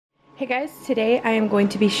Hey guys, today I am going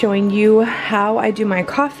to be showing you how I do my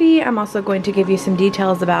coffee. I'm also going to give you some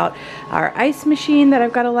details about our ice machine that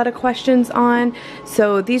I've got a lot of questions on.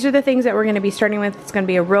 So these are the things that we're going to be starting with. It's going to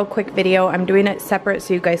be a real quick video. I'm doing it separate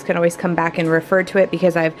so you guys can always come back and refer to it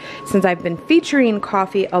because since I've been featuring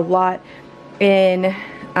coffee a lot in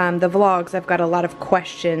the vlogs, I've got a lot of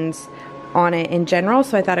questions on it in general,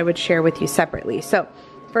 so I thought I would share with you separately. So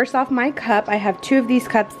first off, my cup, I have two of these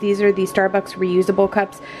cups. These are the Starbucks reusable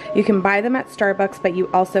cups. You can buy them at Starbucks, but you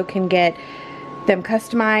also can get them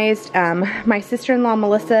customized. My sister-in-law,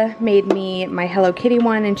 Melissa, made me my Hello Kitty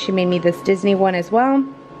one, and she made me this Disney one as well.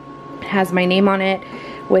 It has my name on it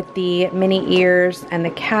with the mini ears and the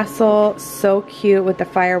castle. So cute with the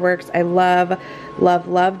fireworks. I love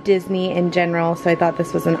Disney in general, so I thought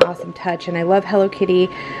this was an awesome touch, and I love Hello Kitty.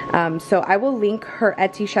 So I will link her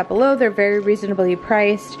Etsy shop below. They're very reasonably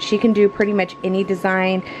priced. She can do pretty much any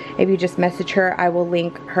design. If you just message her, I will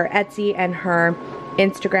link her Etsy and her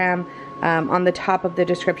Instagram on the top of the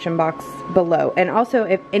description box below. And also,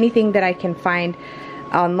 if anything that I can find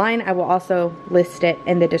online, I will also list it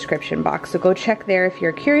in the description box, so go check there if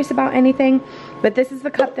you're curious about anything. But this is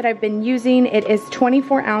the cup that I've been using. It is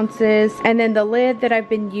 24 ounces, and then the lid that I've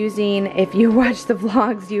been using, if you watch the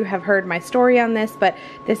vlogs you have heard my story on this, but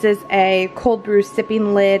this is a cold brew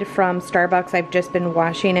sipping lid from Starbucks. I've just been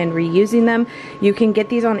washing and reusing them. You can get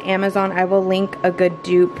these on Amazon. I will link a good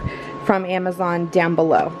dupe from Amazon down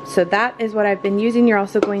below. So that is what I've been using. You're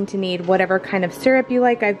also going to need whatever kind of syrup you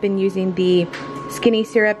like. I've been using the skinny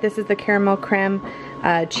syrup. This is the caramel creme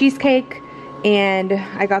cheesecake, and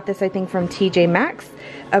I got this I think from TJ Maxx.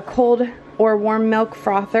 A cold or warm milk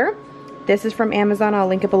frother. This is from Amazon. I'll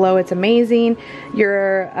link it below. It's amazing.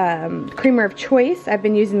 Your creamer of choice. I've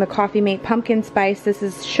been using the Coffee Mate pumpkin spice. This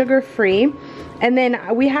is sugar free. And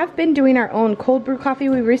then we have been doing our own cold brew coffee.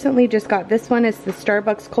 We recently just got this one. It's the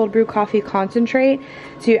Starbucks cold brew coffee concentrate.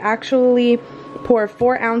 So you actually pour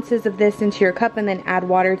 4 ounces of this into your cup and then add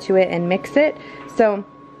water to it and mix it. So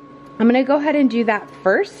I'm going to go ahead and do that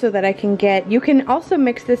first so that I can you can also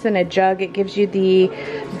mix this in a jug. It gives you the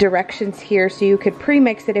directions here, so you could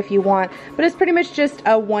pre-mix it if you want, but it's pretty much just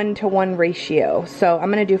a 1-to-1 ratio. So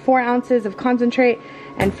I'm going to do 4 ounces of concentrate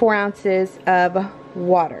and 4 ounces of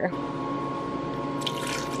water.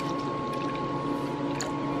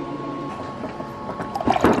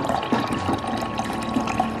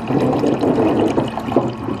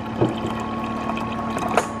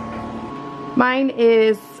 Mine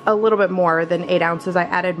is a little bit more than 8 ounces. I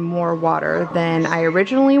added more water than I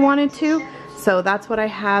originally wanted to. So that's what I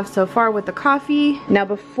have so far with the coffee. Now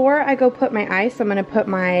before I go put my ice, I'm gonna put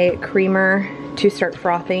my creamer to start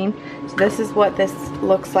frothing. So this is what this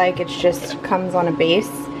looks like. It just comes on a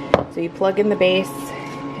base. So you plug in the base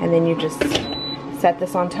and then you just set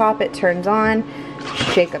this on top. It turns on,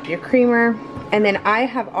 shake up your creamer. And then I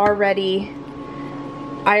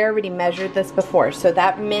already measured this before. So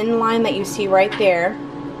that min line that you see right there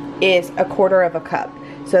is 1/4 cup.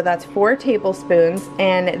 So that's 4 tablespoons,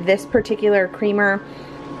 and this particular creamer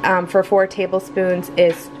for 4 tablespoons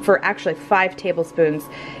is for actually 5 tablespoons.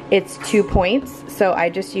 It's 2 points. So I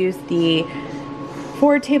just use the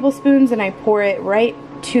 4 tablespoons and I pour it right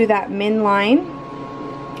to that min line.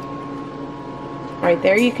 Right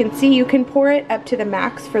there, you can see you can pour it up to the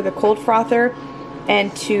max for the cold frother,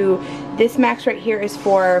 and to this max right here is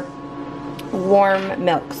for warm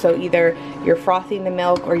milk. So either you're frothing the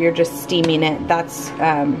milk or you're just steaming it. That's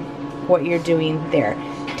what you're doing there.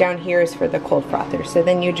 Down here is for the cold frother. So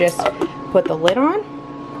then you just put the lid on.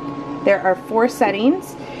 There are 4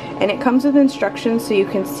 settings, and it comes with instructions so you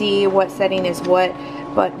can see what setting is what,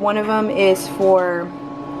 but one of them is for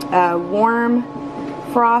warm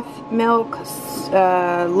froth milk,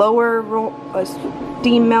 lower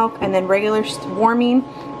steam milk, and then regular warming.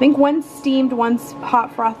 I think one's steamed, one's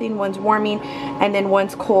hot frothing, one's warming, and then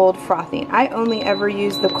one's cold frothing. I only ever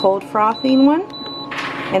use the cold frothing one,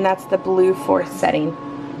 and that's the blue 4th setting.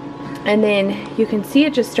 And then you can see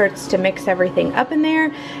it just starts to mix everything up in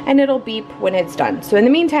there, and it'll beep when it's done. So in the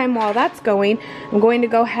meantime, while that's going, I'm going to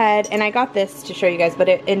go ahead, and I got this to show you guys, but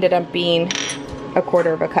it ended up being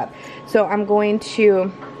 1/4 cup. So I'm going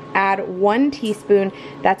to add 1 teaspoon.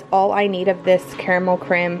 That's all I need of this caramel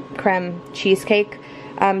creme cheesecake.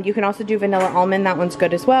 You can also do vanilla almond. That one's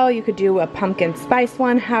good as well. You could do a pumpkin spice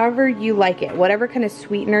one, however you like it. Whatever kind of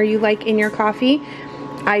sweetener you like in your coffee.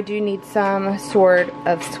 I do need some sort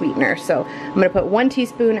of sweetener. So I'm going to put 1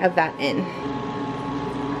 teaspoon of that in.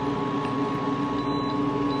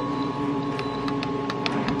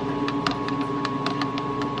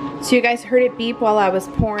 So you guys heard it beep while I was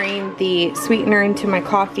pouring the sweetener into my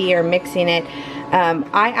coffee or mixing it.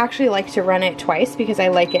 I actually like to run it twice because I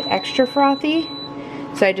like it extra frothy.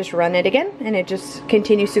 So I just run it again and it just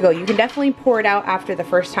continues to go. You can definitely pour it out after the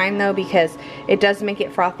first time though, because it does make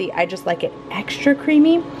it frothy. I just like it extra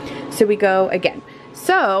creamy. So we go again.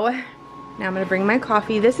 So now I'm gonna bring my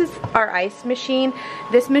coffee. This is our ice machine.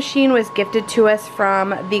 This machine was gifted to us from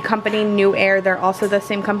the company New Air. They're also the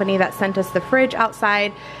same company that sent us the fridge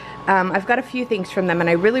outside. I've got a few things from them and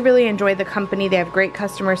I really enjoy the company. They have great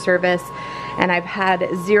customer service and I've had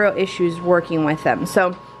zero issues working with them.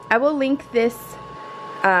 So I will link this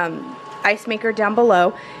ice maker down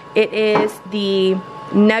below. It is the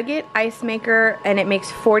Nugget ice maker and it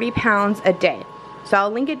makes 40 pounds a day. So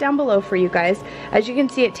I'll link it down below for you guys. As you can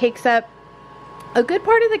see, it takes up a good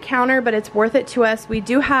part of the counter, but it's worth it to us. We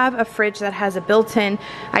do have a fridge that has a built-in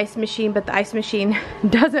ice machine, but the ice machine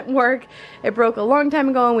doesn't work. It broke a long time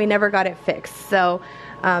ago and we never got it fixed. So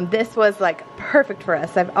this was like perfect for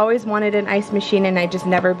us. I've always wanted an ice machine and I just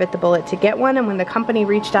never bit the bullet to get one. And when the company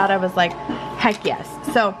reached out, I was like, heck yes.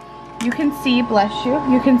 So you can see, bless you,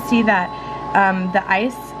 you can see that the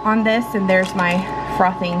ice on this, and there's my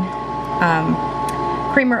frothing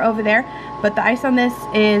creamer over there. But the ice on this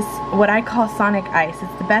is what I call Sonic ice.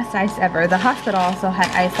 It's the best ice ever. The hospital also had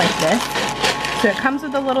ice like this. So it comes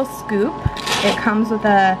with a little scoop. It comes with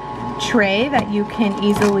a tray that you can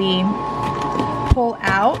easily pull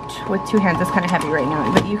out with two hands. It's kind of heavy right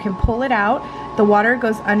now, but you can pull it out. The water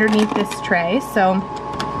goes underneath this tray, so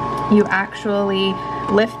you actually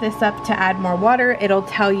lift this up to add more water. It'll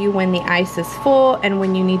tell you when the ice is full and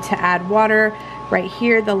when you need to add water. Right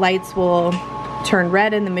here, the lights will turn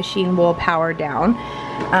red and the machine will power down.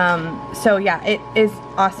 So yeah, it is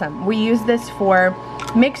awesome. We use this for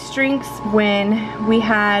mixed drinks when we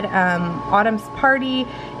had Autumn's party.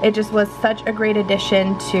 It just was such a great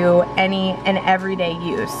addition to any and everyday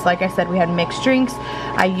use. Like I said, we had mixed drinks.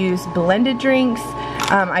 I use blended drinks.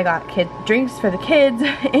 I got kid drinks for the kids.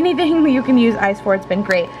 Anything you can use ice for, it's been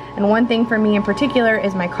great. And one thing for me in particular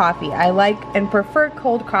is my coffee. I like and prefer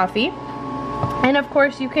cold coffee. And of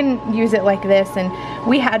course you can use it like this, and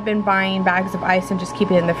we had been buying bags of ice and just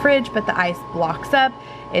keep it in the fridge, but the ice blocks up.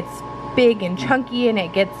 It's big and chunky and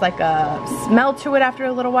it gets like a smell to it after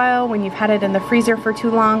a little while when you've had it in the freezer for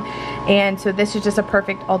too long. And so this is just a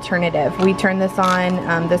perfect alternative. We turned this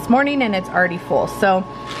on this morning and it's already full. So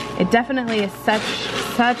it definitely is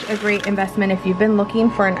such a great investment if you've been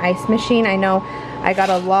looking for an ice machine. I know I got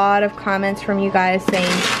a lot of comments from you guys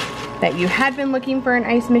saying that you had been looking for an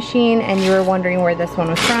ice machine and you were wondering where this one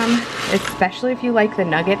was from, especially if you like the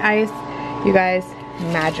Nugget ice. You guys,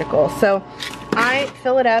 magical. So I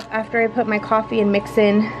fill it up after I put my coffee and mix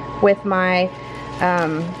in with my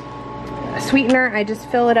sweetener. I just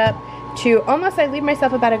fill it up to almost, I leave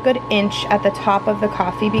myself about a good inch at the top of the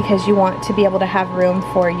coffee because you want to be able to have room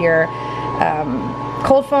for your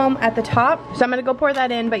cold foam at the top. So I'm gonna go pour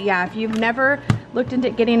that in, but yeah, if you've never looked into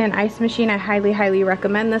getting an ice machine, I highly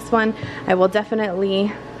recommend this one. I will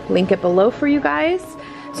definitely link it below for you guys.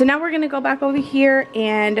 So now we're gonna go back over here,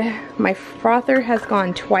 and my frother has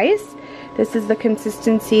gone twice. This is the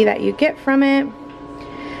consistency that you get from it.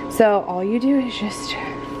 So all you do is just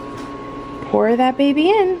pour that baby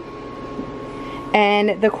in.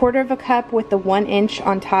 And the 1/4 cup with the 1 inch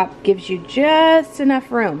on top gives you just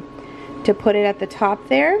enough room to put it at the top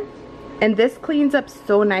there. And this cleans up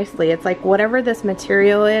so nicely. It's like whatever this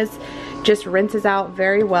material is just rinses out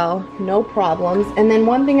very well, no problems. And then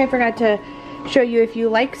one thing I forgot to show you, if you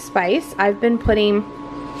like spice, I've been putting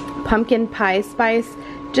pumpkin pie spice,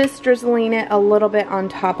 just drizzling it a little bit on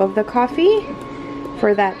top of the coffee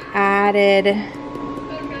for that added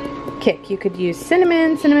kick. You could use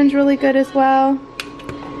cinnamon. Cinnamon's really good as well,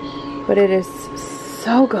 but it is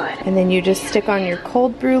so good. And then you just stick on your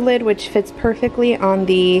cold brew lid, which fits perfectly on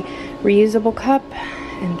the reusable cup,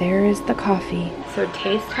 and there is the coffee. So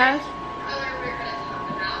taste test.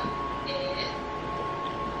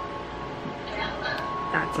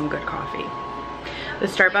 That's some good coffee. The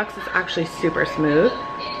Starbucks is actually super smooth.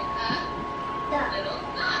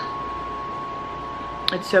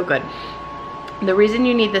 It's so good. The reason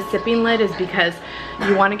you need the sipping lid is because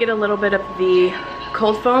you want to get a little bit of the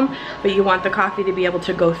cold foam, but you want the coffee to be able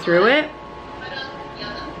to go through it.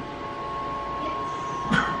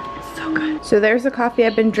 So good. So there's the coffee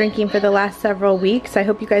I've been drinking for the last several weeks. I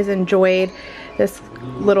hope you guys enjoyed this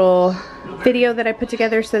little video that I put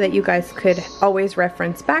together so that you guys could always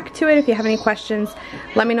reference back to it. If you have any questions,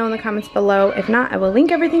 let me know in the comments below. If not, I will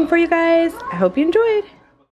link everything for you guys. I hope you enjoyed.